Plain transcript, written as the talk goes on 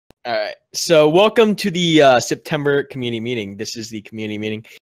All right. So welcome to the September community meeting. This is the community meeting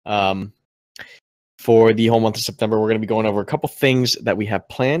for the whole month of September. We're going to be going over a couple things that we have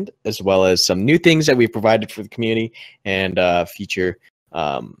planned, as well as some new things that we've provided for the community and future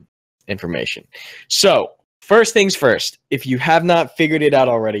information. So first things first, if you have not figured it out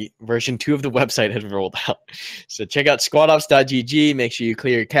already, version 2 of the website has rolled out. So check out squadops.gg. Make sure you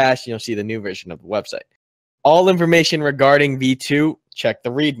clear your cache. You'll see the new version of the website. All information regarding V2, check the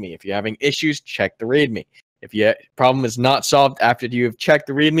README. If you're having issues, check the README. If your problem is not solved after you have checked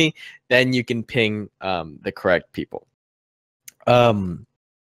the README, then you can ping the correct people.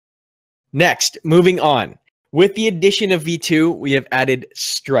 Next, moving on. With the addition of V2, we have added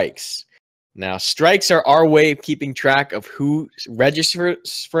strikes. Now, strikes are our way of keeping track of who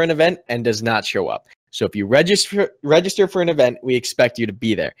registers for an event and does not show up. So if you register for an event, we expect you to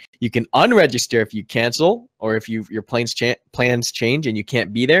be there. You can unregister if you cancel, or if your plans change and you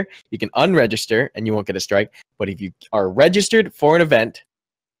can't be there. You can unregister and you won't get a strike. But if you are registered for an event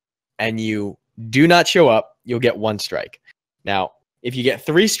and you do not show up, you'll get 1 strike. Now, if you get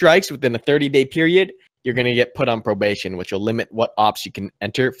 3 strikes within a 30-day period, you're going to get put on probation, which will limit what ops you can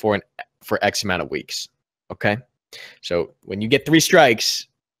enter for X amount of weeks. Okay? So when you get 3 strikes,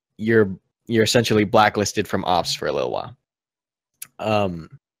 you're essentially blacklisted from ops for a little while.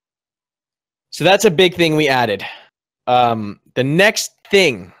 So that's a big thing we added. The next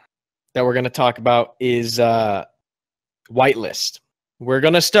thing that we're going to talk about is whitelist. We're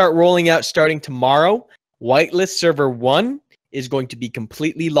going to start rolling out starting tomorrow. Whitelist server 1 is going to be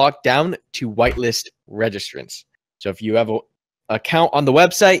completely locked down to whitelist registrants. So if you have an account on the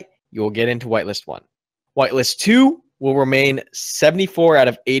website, you will get into whitelist 1. Whitelist 2 will remain 74 out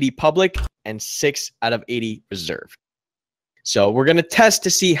of 80 public and 6 out of 80 reserved. So we're going to test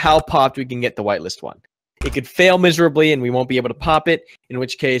to see how popped we can get the whitelist 1. It could fail miserably and we won't be able to pop it, in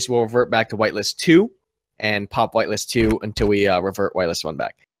which case we'll revert back to whitelist 2 and pop whitelist 2 until we revert whitelist 1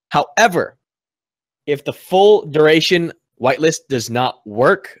 back. However, if the full duration whitelist does not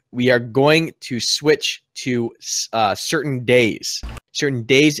work, we are going to switch to certain days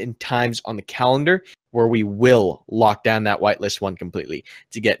and times on the calendar where we will lock down that whitelist 1 completely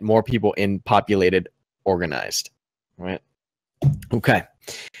to get more people in populated, organized. All right. Okay.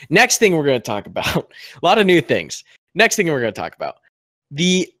 Next thing we're going to talk about, a lot of new things. Next thing we're going to talk about.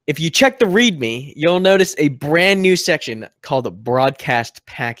 If you check the README, you'll notice a brand new section called a broadcast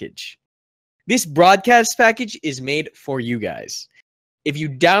package. This broadcast package is made for you guys. If you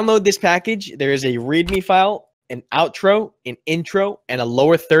download this package, there is a README file, an outro, an intro, and a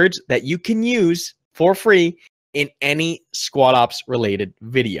lower thirds that you can use for free in any Squad Ops related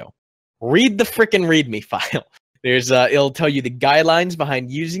video. Read the freaking README file. It'll tell you the guidelines behind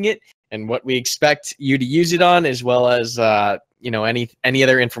using it and what we expect you to use it on, as well as any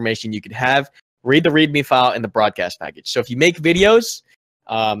other information you could have. Read the README file in the broadcast package. So if you make videos,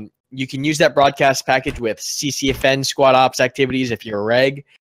 you can use that broadcast package with CCFN Squad Ops activities if you're a reg,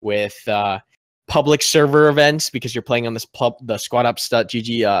 with public server events because you're playing on this the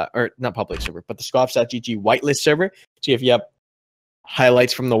squadops.gg or not public server, but the squadops.gg whitelist server. So if you have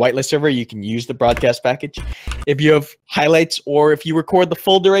highlights from the whitelist server, you can use the broadcast package. If you have highlights or if you record the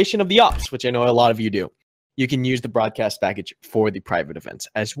full duration of the ops, which I know a lot of you do, you can use the broadcast package for the private events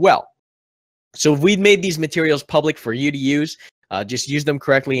as well. So if we've made these materials public for you to use, just use them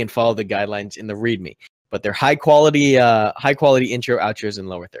correctly and follow the guidelines in the README. But they're high quality intro, outros, and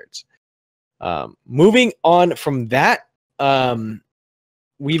lower thirds. Moving on from that,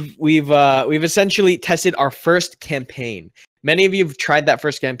 we've essentially tested our first campaign. Many of you have tried that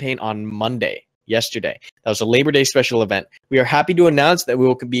first campaign on Monday, yesterday. That was a Labor Day special event. We are happy to announce that we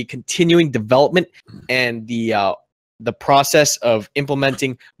will be continuing development and the process of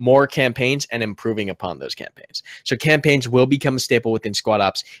implementing more campaigns and improving upon those campaigns. So campaigns will become a staple within Squad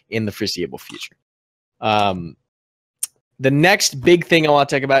Ops in the foreseeable future. The next big thing I want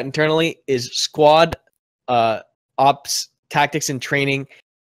to talk about internally is Squad Ops tactics and training.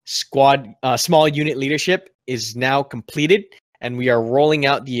 Squad small unit leadership is now completed, and we are rolling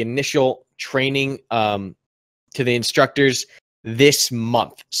out the initial training to the instructors this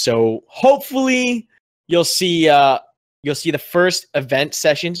month. So hopefully you'll see the first event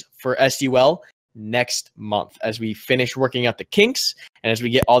sessions for SUL next month as we finish working out the kinks and as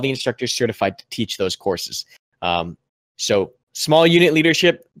we get all the instructors certified to teach those courses. So small unit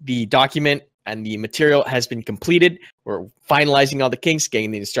leadership, the document and the material has been completed. We're finalizing all the kinks, getting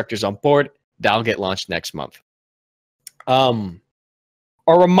the instructors on board. That'll get launched next month. A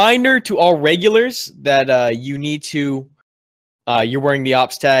reminder to all regulars that you need to, you're wearing the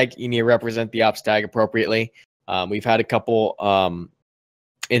ops tag. You need to represent the ops tag appropriately. We've had a couple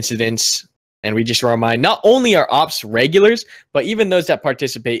incidents. And we just remind not only our ops regulars, but even those that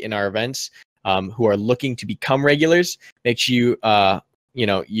participate in our events who are looking to become regulars. Make sure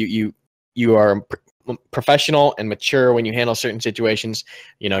you are professional and mature when you handle certain situations.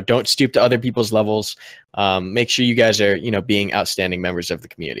 Don't stoop to other people's levels. Make sure you guys are being outstanding members of the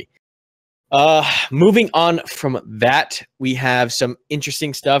community. Moving on from that, we have some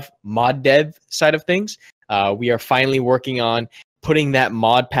interesting stuff. Mod dev side of things. We are finally working on putting that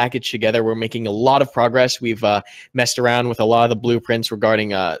mod package together. We're making a lot of progress. We've messed around with a lot of the blueprints regarding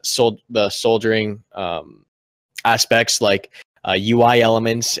the soldiering aspects, like UI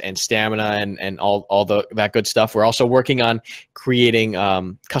elements and stamina and all that good stuff. We're also working on creating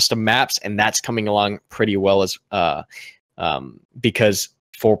custom maps, and that's coming along pretty well as because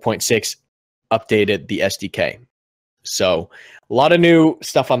 4.6 updated the SDK. So a lot of new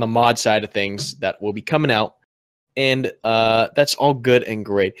stuff on the mod side of things that will be coming out. And that's all good and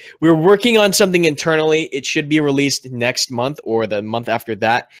great. We're working on something internally. It should be released next month or the month after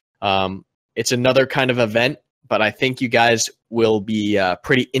that. It's another kind of event, but I think you guys will be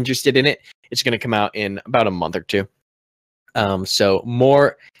pretty interested in it. It's going to come out in about a month or two. So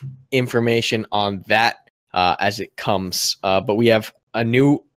more information on that as it comes. But we have a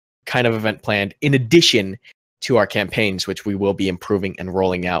new kind of event planned in addition to our campaigns, which we will be improving and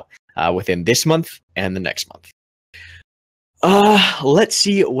rolling out within this month and the next month. Let's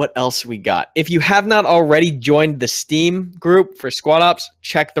see what else we got. If you have not already joined the Steam group for Squad Ops,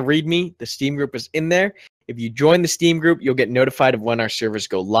 check the README. The Steam group is in there. If you join the Steam group, you'll get notified of when our servers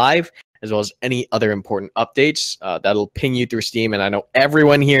go live, as well as any other important updates. That'll ping you through Steam, and I know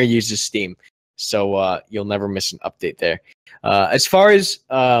everyone here uses Steam, so you'll never miss an update there. As far as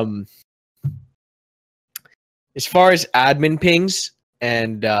admin pings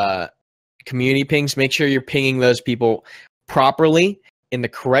and community pings, make sure you're pinging those people properly in the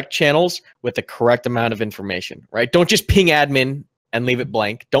correct channels with the correct amount of information, right? Don't just ping admin and leave it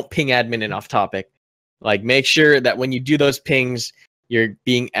blank. Don't ping admin and off topic. Like, make sure that when you do those pings, you're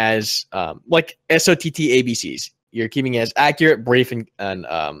being as like SOTT ABCs. You're keeping it as accurate, brief, and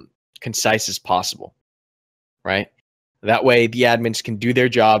concise as possible, right? That way the admins can do their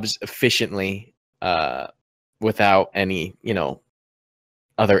jobs efficiently without any,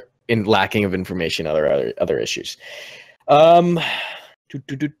 lacking of information, other issues. I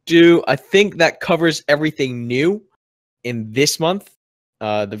think that covers everything new in this month.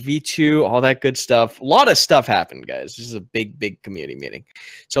 The V2, all that good stuff. A lot of stuff happened, guys. This is a big community meeting.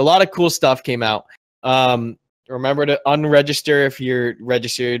 So a lot of cool stuff came out. Remember to unregister if you're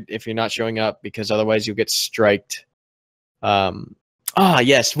registered, if you're not showing up, because otherwise you'll get striked.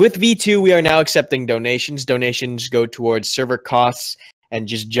 Yes, with V2, we are now accepting donations. Donations go towards server costs and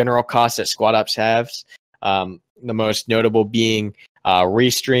just general costs that Squad Ops has. The most notable being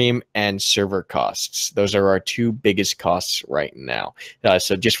restream and server costs. Those are our two biggest costs right now.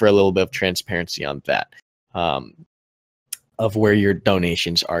 So just for a little bit of transparency on that, of where your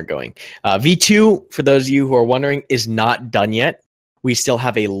donations are going. V2, for those of you who are wondering, is not done yet. We still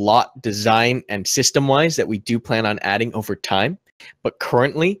have a lot design and system-wise that we do plan on adding over time. But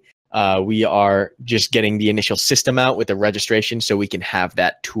currently, we are just getting the initial system out with the registration so we can have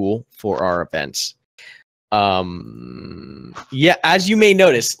that tool for our events. Yeah, as you may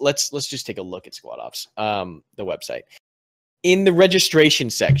notice, let's just take a look at Squad Ops, the website. In the registration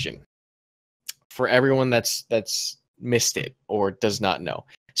section, for everyone that's missed it or does not know.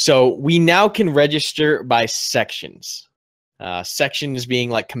 So we now can register by sections. Sections being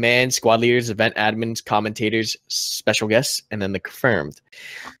like command, squad leaders, event admins, commentators, special guests, and then the confirmed.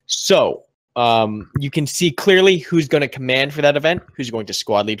 So you can see clearly who's going to command for that event, who's going to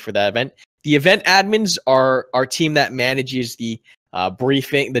squad lead for that event. The event admins are our team that manages the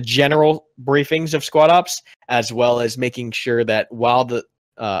briefing, the general briefings of Squad Ops, as well as making sure that while the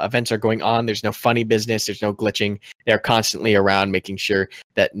events are going on, there's no funny business, there's no glitching. They're constantly around making sure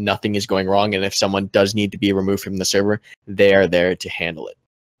that nothing is going wrong, and if someone does need to be removed from the server, they are there to handle it.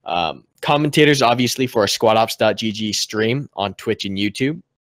 Commentators, obviously, for our squadops.gg stream on Twitch and YouTube.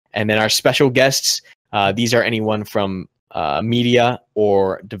 And then our special guests, these are anyone from media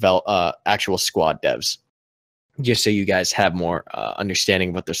or actual squad devs, just so you guys have more understanding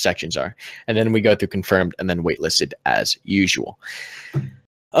of what their sections are. And then we go through confirmed and then waitlisted as usual.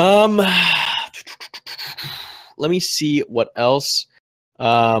 Let me see what else.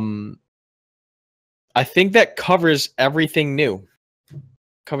 I think that covers everything new.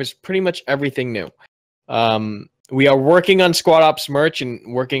 Covers pretty much everything new. We are working on Squad Ops merch and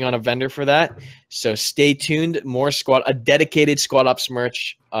working on a vendor for that. So stay tuned. More dedicated Squad Ops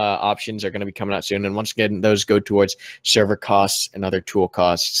merch options are going to be coming out soon. And once again, those go towards server costs and other tool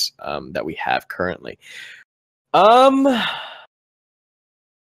costs that we have currently.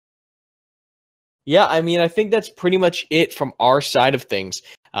 Yeah, I mean, I think that's pretty much it from our side of things.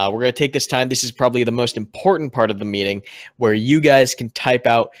 We're going to take this time. This is probably the most important part of the meeting where you guys can type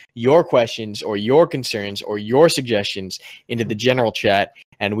out your questions or your concerns or your suggestions into the general chat,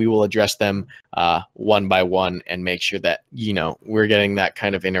 and we will address them one by one and make sure that, you know, we're getting that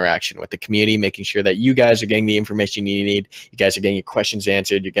kind of interaction with the community, making sure that you guys are getting the information you need, you guys are getting your questions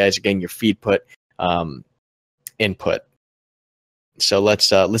answered, you guys are getting your input. So let's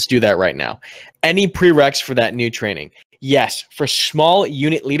do that right now. Any prereqs for that new training? Yes, for small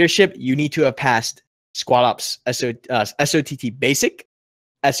unit leadership, you need to have passed Squad Ops SOTT Basic,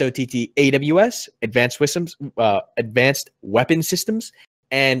 SOTT AWS, Advanced Weapon Systems,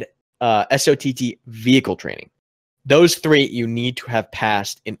 and SOTT Vehicle Training. Those 3 you need to have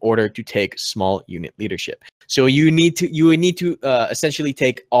passed in order to take small unit leadership. So you would need to essentially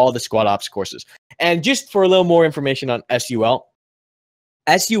take all the Squad Ops courses. And just for a little more information on SUL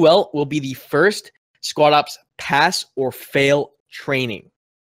will be the first Squad Ops pass or fail training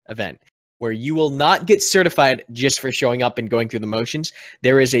event where you will not get certified just for showing up and going through the motions.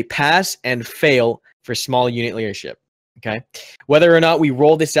 There is a pass and fail for small unit leadership. Okay, whether or not we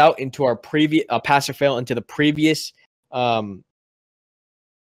roll this out into our previous pass or fail into the previous SOTTs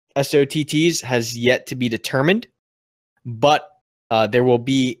has yet to be determined, but there will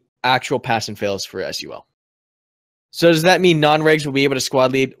be actual pass and fails for SUL. So does that mean non-regs will be able to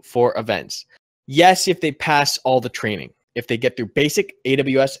squad lead for events? Yes, if they pass all the training. If they get through basic,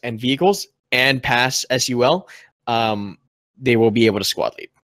 AWS, and vehicles and pass SUL, they will be able to squad lead.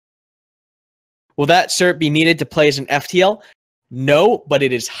 Will that cert be needed to play as an FTL? No, but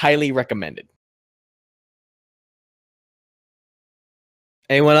it is highly recommended.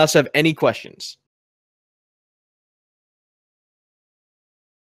 Anyone else have any questions?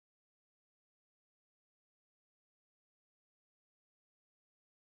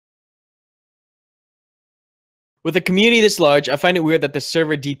 With a community this large, I find it weird that the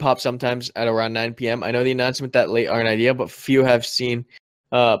server depops sometimes at around 9 p.m. I know the announcement that late aren't ideal, but the few I've seen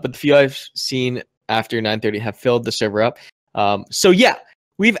after 9:30 have filled the server up. So yeah,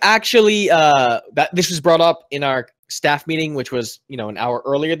 we've actually this was brought up in our staff meeting, which was an hour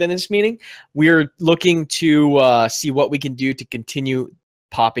earlier than this meeting. We're looking to see what we can do to continue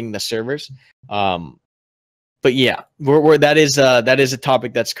popping the servers. But yeah, that is a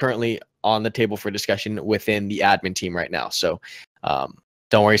topic that's currently on the table for discussion within the admin team right now. So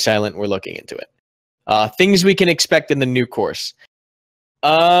don't worry, Silent. We're looking into it. Things we can expect in the new course.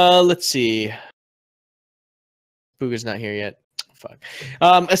 Let's see. Booga's not here yet. Fuck.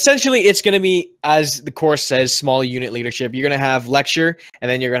 Essentially, it's going to be, as the course says, small unit leadership. You're going to have lecture, and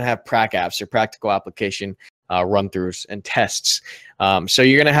then you're going to have prac apps, or practical application run-throughs and tests. So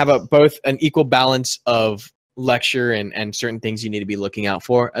you're going to have both an equal balance of lecture and certain things you need to be looking out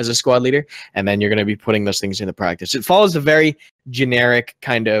for as a squad leader, and then you're going to be putting those things into practice. It follows a very generic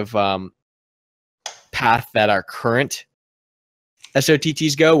kind of path that our current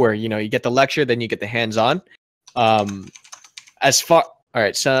SOTTs go, where you get the lecture, then you get the hands-on. As far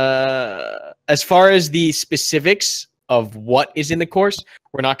as the specifics of what is in the course,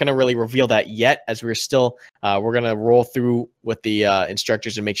 we're not going to really reveal that yet, as we're still we're going to roll through with the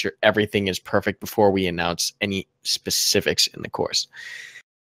instructors and make sure everything is perfect before we announce any specifics in the course.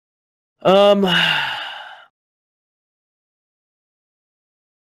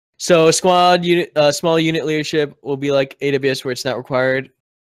 So small unit leadership will be like AWS, where it's not required.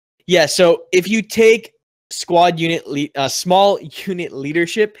 Yeah. So if you take small unit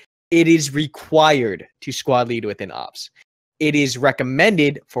leadership, it is required to squad lead within ops. It is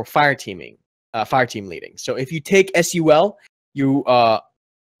recommended for fire team leading. So if you take SUL, you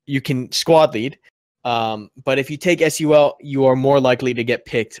can squad lead. But if you take SUL, you are more likely to get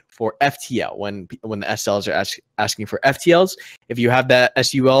picked for FTL when the SLs are asking for FTLs. If you have that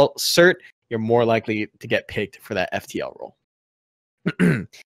SUL cert, you're more likely to get picked for that FTL role.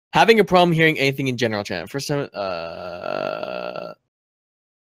 Having a problem hearing anything in general chat. First time,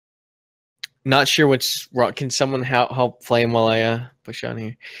 not sure what's wrong. Can someone help Flame while I push on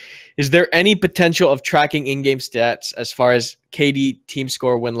here? Is there any potential of tracking in-game stats as far as KD, team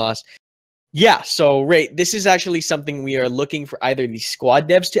score, win-loss? Yeah, so this is actually something we are looking for either the squad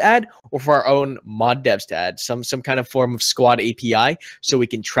devs to add or for our own mod devs to add some kind of form of squad API, so we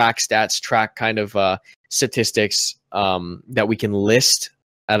can track stats, track kind of statistics that we can list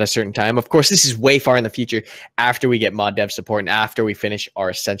at a certain time. Of course, this is way far in the future after we get mod dev support and after we finish our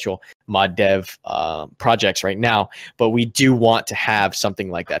essential mod dev projects right now. But we do want to have something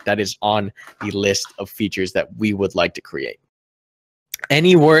like that. That is on the list of features that we would like to create.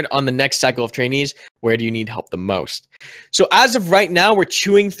 Any word on the next cycle of trainees? Where do you need help the most? So as of right now, we're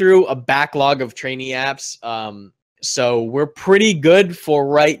chewing through a backlog of trainee apps. So we're pretty good for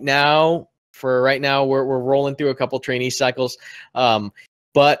right now. We're rolling through a couple trainee cycles.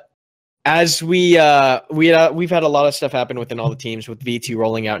 But as we've had a lot of stuff happen within all the teams with V2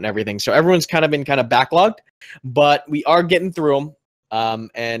 rolling out and everything. So everyone's kind of been backlogged, but we are getting through them.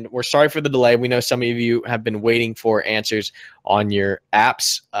 And we're sorry for the delay. We know some of you have been waiting for answers on your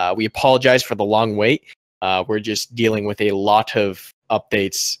apps. We apologize for the long wait. We're just dealing with a lot of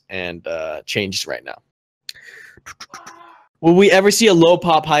updates and changes right now. Will we ever see a low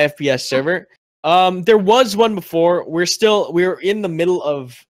pop, high FPS server? There was one before. We're in the middle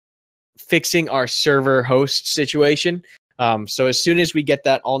of fixing our server host situation. So as soon as we get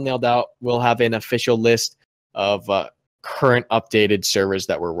that all nailed out, we'll have an official list of current updated servers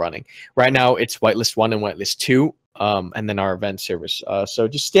that we're running. Right now, it's whitelist 1 and whitelist 2, and then our event servers. So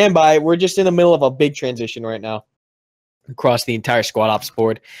just stand by. We're just in the middle of a big transition right now across the entire squad ops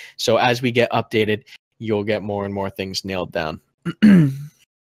board. So as we get updated, you'll get more and more things nailed down.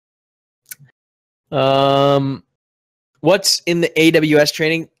 What's in the AWS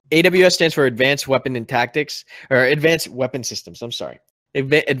training? AWS stands for Advanced Weapon and Tactics, or Advanced Weapon Systems. I'm sorry.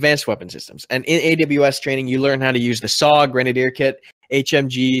 Advanced Weapon Systems. And in AWS training, you learn how to use the SAW, Grenadier Kit,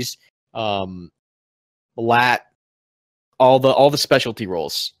 HMGs, LAT, all the specialty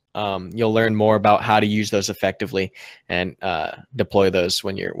roles. You'll learn more about how to use those effectively and deploy those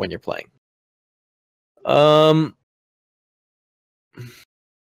when you're playing.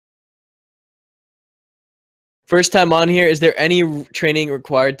 First time on here, is there any training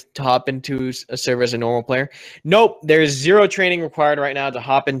required to hop into a server as a normal player? Nope, there's zero training required right now to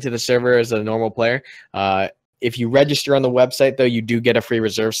hop into the server as a normal player. If you register on the website, though, you do get a free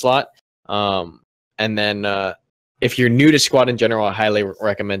reserve slot. And then if you're new to squad in general, I highly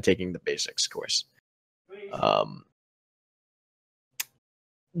recommend taking the basics course.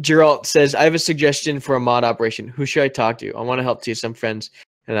 Gerald says, I have a suggestion for a mod operation. Who should I talk to? I want to help to some friends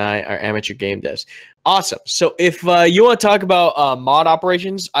and I are amateur game devs. Awesome. So if you want to talk about mod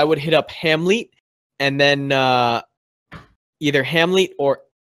operations, I would hit up Hamlet and then either Hamlet or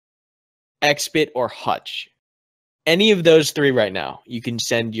XBit or Hutch. Any of those three right now, you can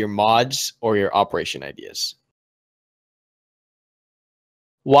send your mods or your operation ideas.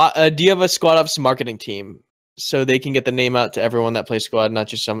 Do you have a squad ops marketing team so they can get the name out to everyone that plays squad, not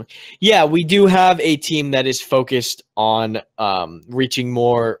just some? Yeah, we do have a team that is focused on reaching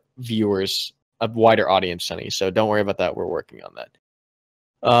more viewers, a wider audience, Sonny. So don't worry about that. We're working on that.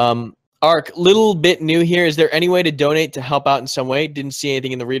 Ark, little bit new here. Is there any way to donate to help out in some way? Didn't see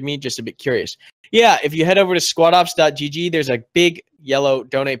anything in the README. Just a bit curious. Yeah, if you head over to squadops.gg, there's a big yellow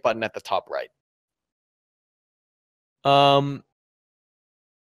donate button at the top right.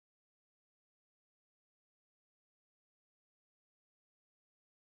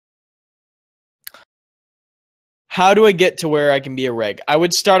 How do I get to where I can be a reg? I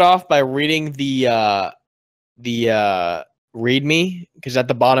would start off by reading the README, because at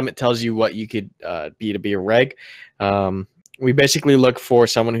the bottom it tells you what you could be to be a reg. We basically look for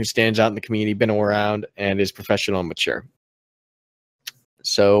someone who stands out in the community, been around, and is professional and mature.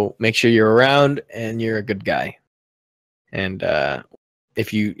 So make sure you're around and you're a good guy. And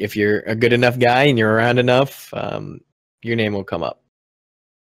if you're a good enough guy and you're around enough, your name will come up.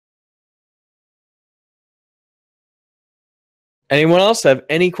 Anyone else have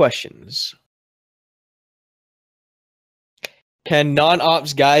any questions? Can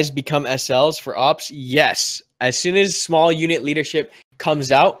non-ops guys become SLs for ops? Yes. As soon as small unit leadership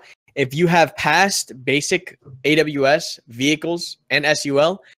comes out, if you have passed basic AWS, vehicles, and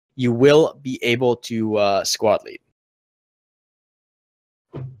SUL, you will be able to squad lead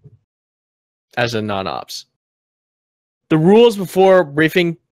as a non-ops. The rules before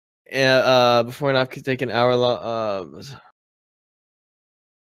briefing, before not take an hour long.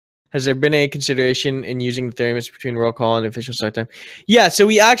 Has there been a consideration in using the theorems between roll call and official start time? Yeah, so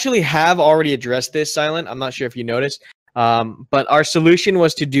we actually have already addressed this, Silent. I'm not sure if you noticed. But our solution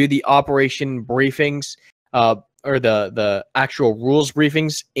was to do the operation briefings or the actual rules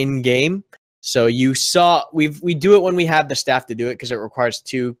briefings in game. So you saw we do it when we have the staff to do it because it requires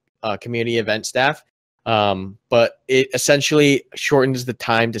 2 community event staff. But it essentially shortens the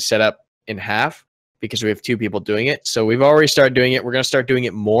time to set up in half because we have 2 people doing it. So we've already started doing it. We're going to start doing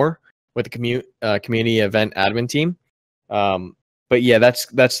it more with the community event admin team. But yeah, that's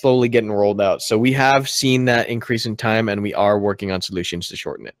slowly getting rolled out. So we have seen that increase in time, and we are working on solutions to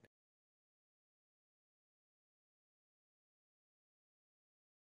shorten it.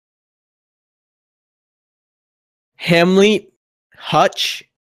 Hamlet, Hutch,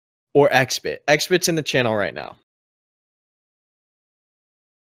 or XBit. XBit's in the channel right now.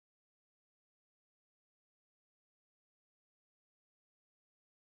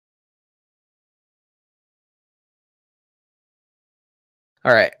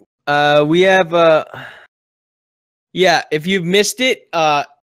 All right. We have yeah, if you've missed it,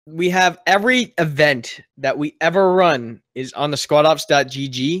 we have every event that we ever run is on the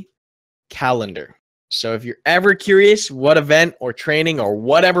squadops.gg calendar. So if you're ever curious what event or training or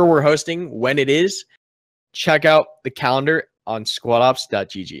whatever we're hosting when it is, check out the calendar on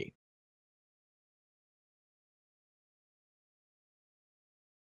squadops.gg.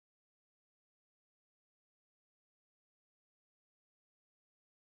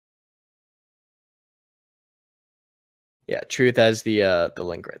 Yeah, Truth has the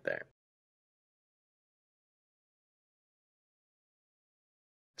link right there.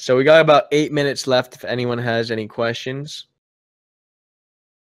 So we got about 8 minutes left if anyone has any questions.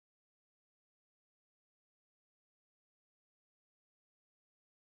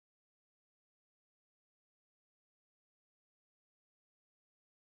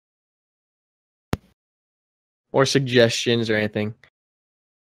 Or suggestions or anything.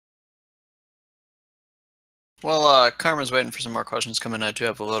 Well, Karma's waiting for some more questions coming. I do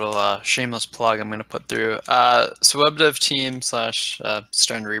have a little shameless plug I'm going to put through. So web dev team / starting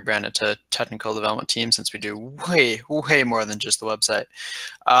to rebrand it to technical development team, since we do way more than just the website.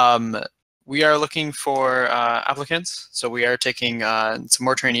 We are looking for applicants, so we are taking some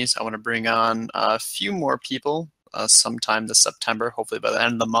more trainees. I want to bring on a few more people sometime this September, hopefully by the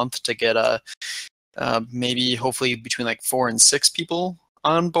end of the month, to get maybe hopefully between like 4 and 6 people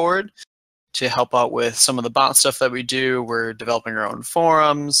on board to help out with some of the bot stuff that we do. We're developing our own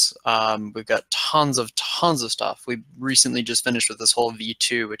forums. We've got tons of stuff. We recently just finished with this whole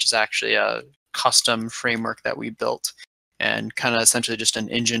V2, which is actually a custom framework that we built, and kind of essentially just an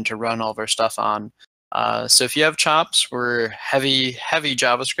engine to run all of our stuff on. So if you have chops, we're heavy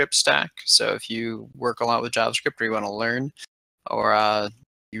JavaScript stack. So if you work a lot with JavaScript, or you want to learn, or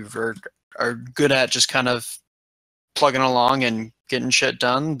you are good at just kind of plugging along and getting shit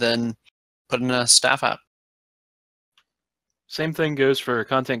done, then put in a staff app. Same thing goes for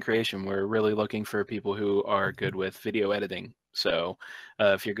content creation. We're really looking for people who are good with video editing. So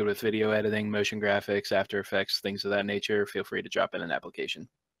if you're good with video editing, motion graphics, After Effects, things of that nature, feel free to drop in an application.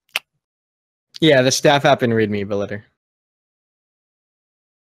 Yeah, the staff app and README ability.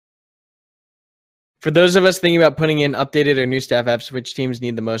 For those of us thinking about putting in updated or new staff apps, which teams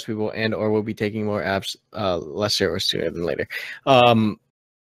need the most people and or will be taking more apps lesser or sooner than later?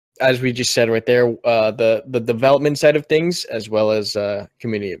 As we just said right there, the development side of things, as well as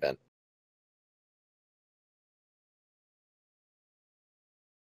community event.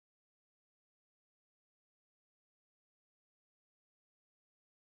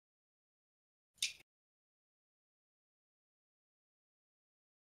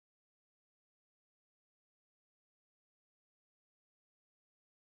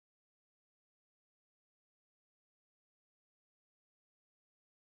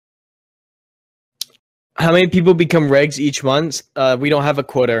 How many people become regs each month? We don't have a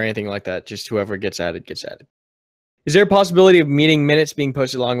quota or anything like that. Just whoever gets added, gets added. Is there a possibility of meeting minutes being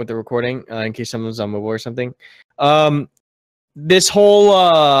posted along with the recording in case someone's on mobile or something? This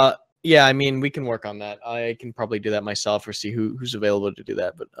whole, yeah, I mean, we can work on that. I can probably do that myself or see who's available to do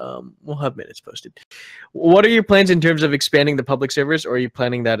that, but we'll have minutes posted. What are your plans in terms of expanding the public servers, or are you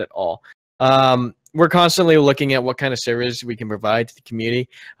planning that at all? We're constantly looking at what kind of service we can provide to the community.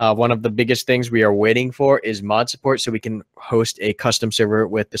 One of the biggest things we are waiting for is mod support, so we can host a custom server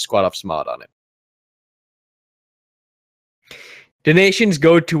with the SquadOps mod on it. Donations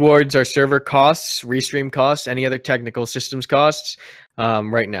go towards our server costs, restream costs, any other technical systems costs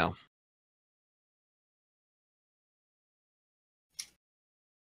right now.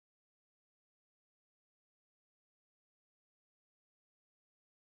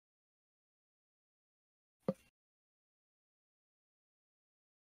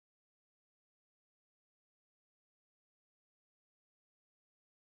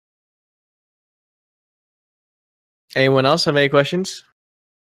 Anyone else have any questions?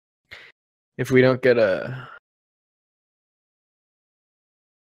 If we don't get a...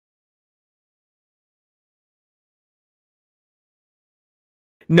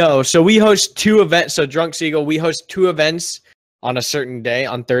 No, so we host 2 events. So Drunk Seagull, we host 2 events on a certain day.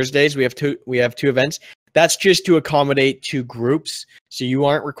 On Thursdays, we have two events. That's just to accommodate 2 groups. So you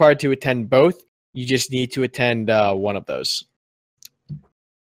aren't required to attend both. You just need to attend one of those.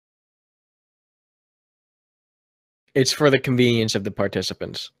 It's for the convenience of the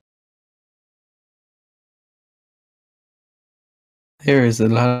participants. There is a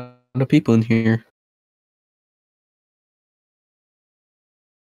lot of people in here.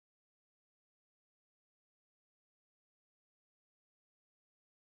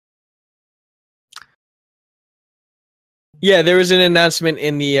 Yeah, there was an announcement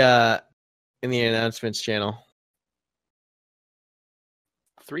in the announcements channel.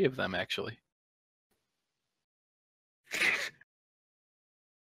 3 of them, actually.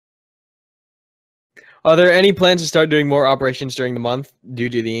 Are there any plans to start doing more operations during the month due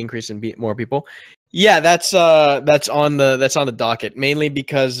to the increase in more people? Yeah, that's on the docket, mainly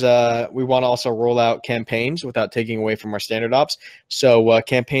because we want to also roll out campaigns without taking away from our standard ops. So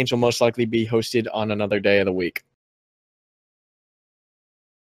campaigns will most likely be hosted on another day of the week.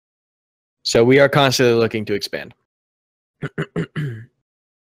 So we are constantly looking to expand.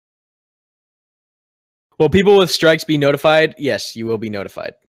 Will people with strikes be notified? Yes, you will be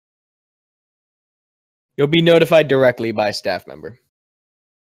notified. You'll be notified directly by a staff member.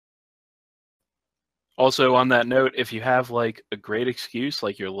 Also, on that note, if you have like a great excuse,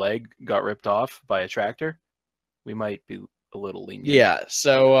 like your leg got ripped off by a tractor, we might be a little lenient. Yeah,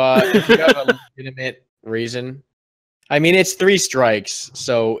 so if you have a legitimate reason, I mean, it's 3 strikes,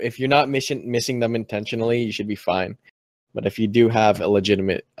 so if you're not missing them intentionally, you should be fine. But if you do have a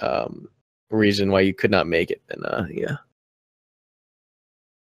legitimate reason why you could not make it, then yeah.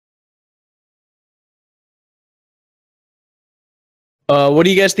 What are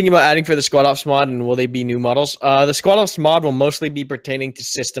you guys thinking about adding for the Squad Ops mod, and will they be new models? The Squad Ops mod will mostly be pertaining to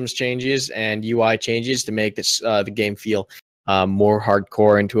systems changes and UI changes to make this the game feel more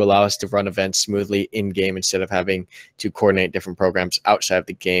hardcore and to allow us to run events smoothly in-game instead of having to coordinate different programs outside of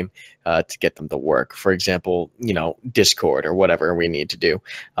the game to get them to work. For example, Discord or whatever we need to do,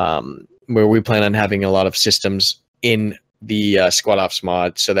 where we plan on having a lot of systems in the Squad Ops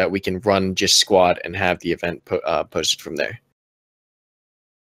mod so that we can run just Squad and have the event posted from there.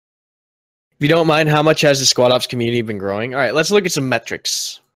 If you don't mind, how much has the Squad Ops community been growing? All right, let's look at some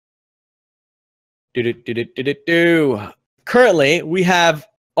metrics. Currently, we have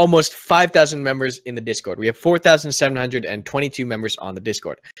almost 5,000 members in the Discord. We have 4,722 members on the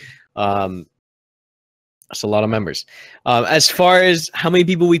Discord. That's a lot of members. As far as how many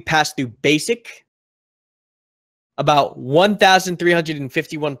people we passed through Basic, about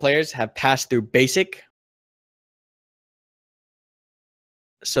 1,351 players have passed through Basic.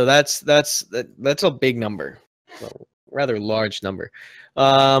 So that's a big number, well, rather large number.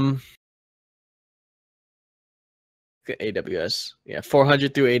 AWS, yeah,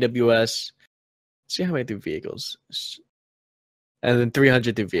 400 through AWS. Let's see how many through vehicles, and then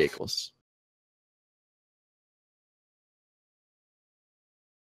 300 through vehicles.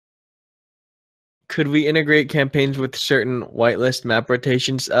 Could we integrate campaigns with certain whitelist map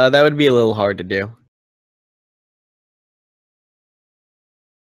rotations? That would be a little hard to do.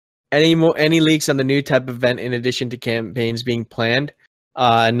 Any leaks on the new type of event in addition to campaigns being planned?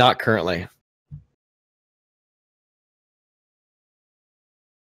 Not currently.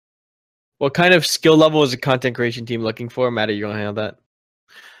 What kind of skill level is a content creation team looking for? Matt, are you going to handle that?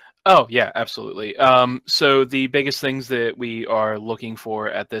 Oh, yeah, absolutely. So the biggest things that we are looking for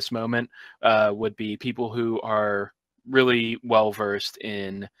at this moment would be people who are really well-versed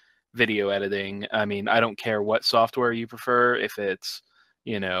in video editing. I mean, I don't care what software you prefer, if it's,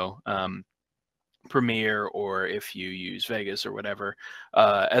 Premiere or if you use Vegas or whatever,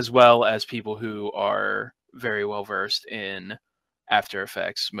 as well as people who are very well-versed in After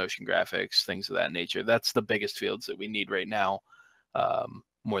Effects, motion graphics, things of that nature. That's the biggest fields that we need right now.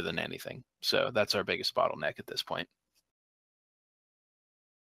 More than anything. So that's our biggest bottleneck at this point.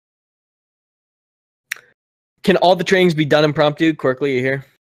 Can all the trainings be done impromptu? Quickly, you hear?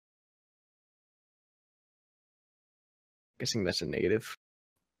 Guessing that's a negative.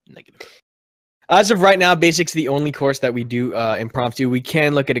 Negative. As of right now, Basic's the only course that we do impromptu. We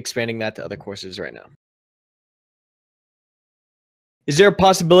can look at expanding that to other courses right now. Is there a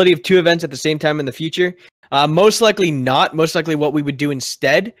possibility of 2 events at the same time in the future? Most likely not. Most likely what we would do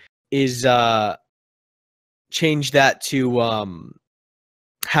instead is change that to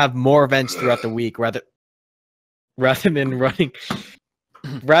have more events throughout the week rather than running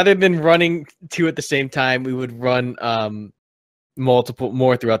 2 at the same time. We would run more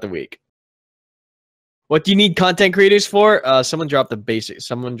throughout the week. What do you need content creators for? Someone dropped the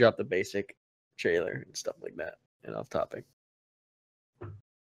basic trailer and stuff like that. And off topic.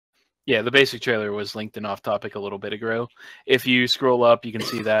 Yeah, the basic trailer was linked in Off Topic a little bit ago. If you scroll up, you can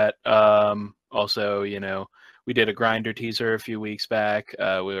see that. Also, we did a Grinder teaser a few weeks back.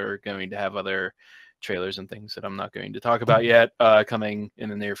 We're going to have other trailers and things that I'm not going to talk about yet coming in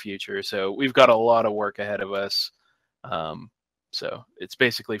the near future. So we've got a lot of work ahead of us. So it's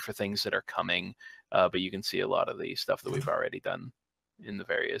basically for things that are coming, but you can see a lot of the stuff that we've already done in the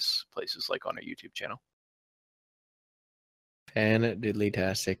various places, like on our YouTube channel.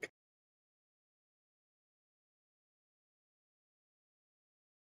 Fan-diddly-tastic.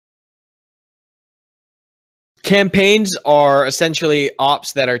 Campaigns are essentially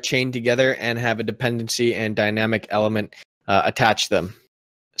ops that are chained together and have a dependency and dynamic element attached to them.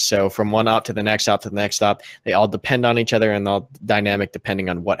 So from one op to the next op to the next op, they all depend on each other and all dynamic depending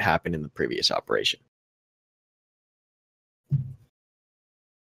on what happened in the previous operation.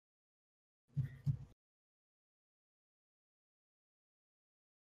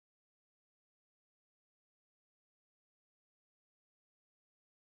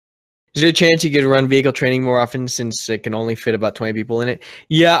 Is there a chance you could run vehicle training more often since it can only fit about 20 people in it?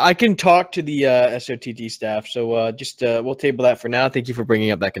 Yeah, I can talk to the SOTT staff. So just we'll table that for now. Thank you for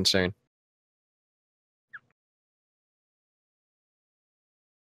bringing up that concern.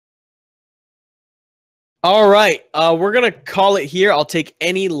 All right, we're going to call it here. I'll take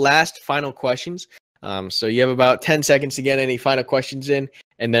any last final questions. So you have about 10 seconds to get any final questions in,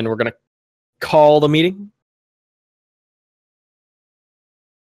 and then we're going to call the meeting.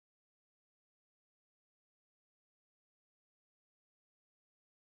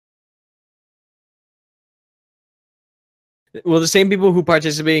 Will the same people who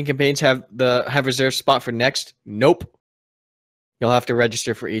participate in campaigns have reserved spot for next? Nope. You'll have to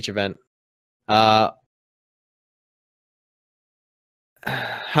register for each event. How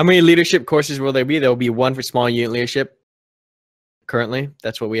many leadership courses will there be? There will be one for small unit leadership. Currently,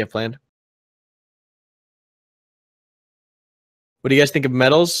 that's what we have planned. What do you guys think of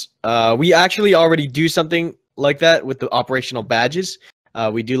medals? We actually already do something like that with the operational badges.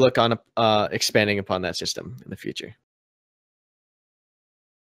 We do look on expanding upon that system in the future.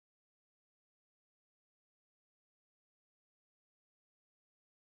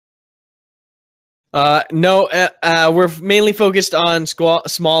 No, we're mainly focused on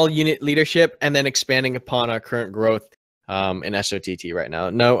small unit leadership and then expanding upon our current growth in SOTT right now.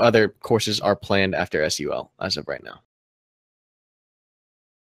 No other courses are planned after SUL as of right now.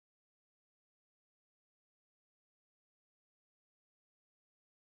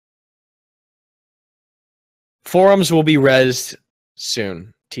 Forums will be rezzed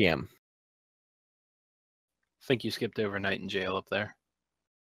soon. TM. I think you skipped overnight in jail up there.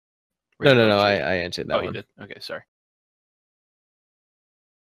 No. I answered that one. You did? Okay, sorry.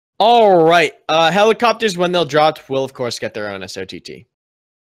 All right. Helicopters, when they'll drop, will of course get their own SOTT.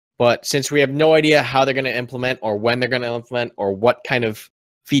 But since we have no idea how they're going to implement or when they're going to implement or what kind of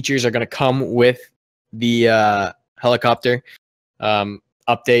features are going to come with the helicopter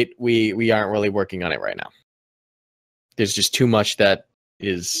update, we aren't really working on it right now. There's just too much that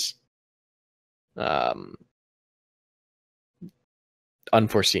is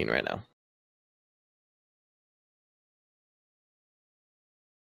unforeseen right now.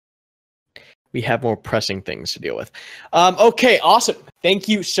 We have more pressing things to deal with. Okay, awesome. Thank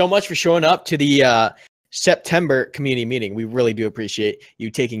you so much for showing up to the September community meeting. We really do appreciate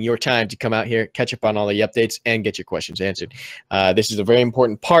you taking your time to come out here, catch up on all the updates, and get your questions answered. This is a very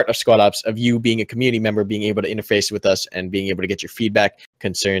important part of Squad Ops, of you being a community member, being able to interface with us, and being able to get your feedback,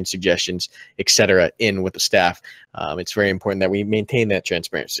 concerns, suggestions, etc. in with the staff. It's very important that we maintain that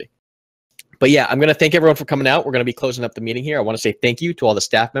transparency. But yeah, I'm going to thank everyone for coming out. We're going to be closing up the meeting here. I want to say thank you to all the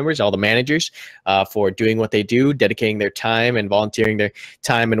staff members, all the managers for doing what they do, dedicating their time and volunteering their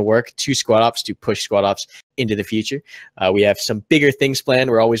time and work to Squad Ops to push Squad Ops into the future. We have some bigger things planned.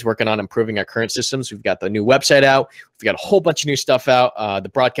 We're always working on improving our current systems. We've got the new website out. We've got a whole bunch of new stuff out, the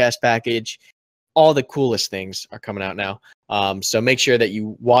broadcast package. All the coolest things are coming out now. So make sure that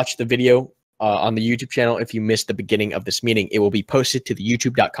you watch the video on the YouTube channel. If you missed the beginning of this meeting, it will be posted to the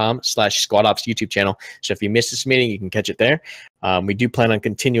youtube.com/SquadOps YouTube channel. So if you missed this meeting, you can catch it there. We do plan on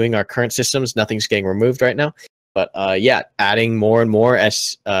continuing our current systems. Nothing's getting removed right now. But yeah, adding more and more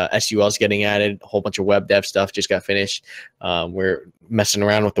SULs getting added. A whole bunch of web dev stuff just got finished. We're messing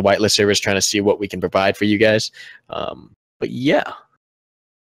around with the whitelist servers, trying to see what we can provide for you guys. But yeah.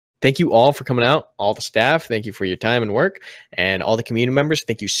 Thank you all for coming out, all the staff. Thank you for your time and work, and all the community members.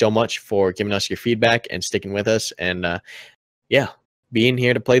 Thank you so much for giving us your feedback and sticking with us, and yeah, being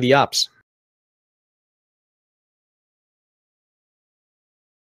here to play the ops.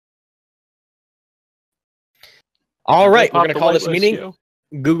 All right, we're going to call this meeting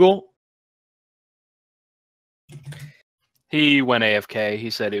Google He went AFK. He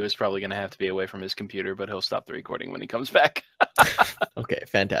said he was probably going to have to be away from his computer, but he'll stop the recording when he comes back. Okay,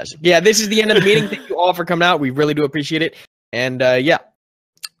 fantastic. Yeah, this is the end of the meeting. Thank you all for coming out. We really do appreciate it. And yeah,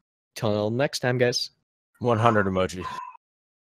 till next time, guys. 100 emoji.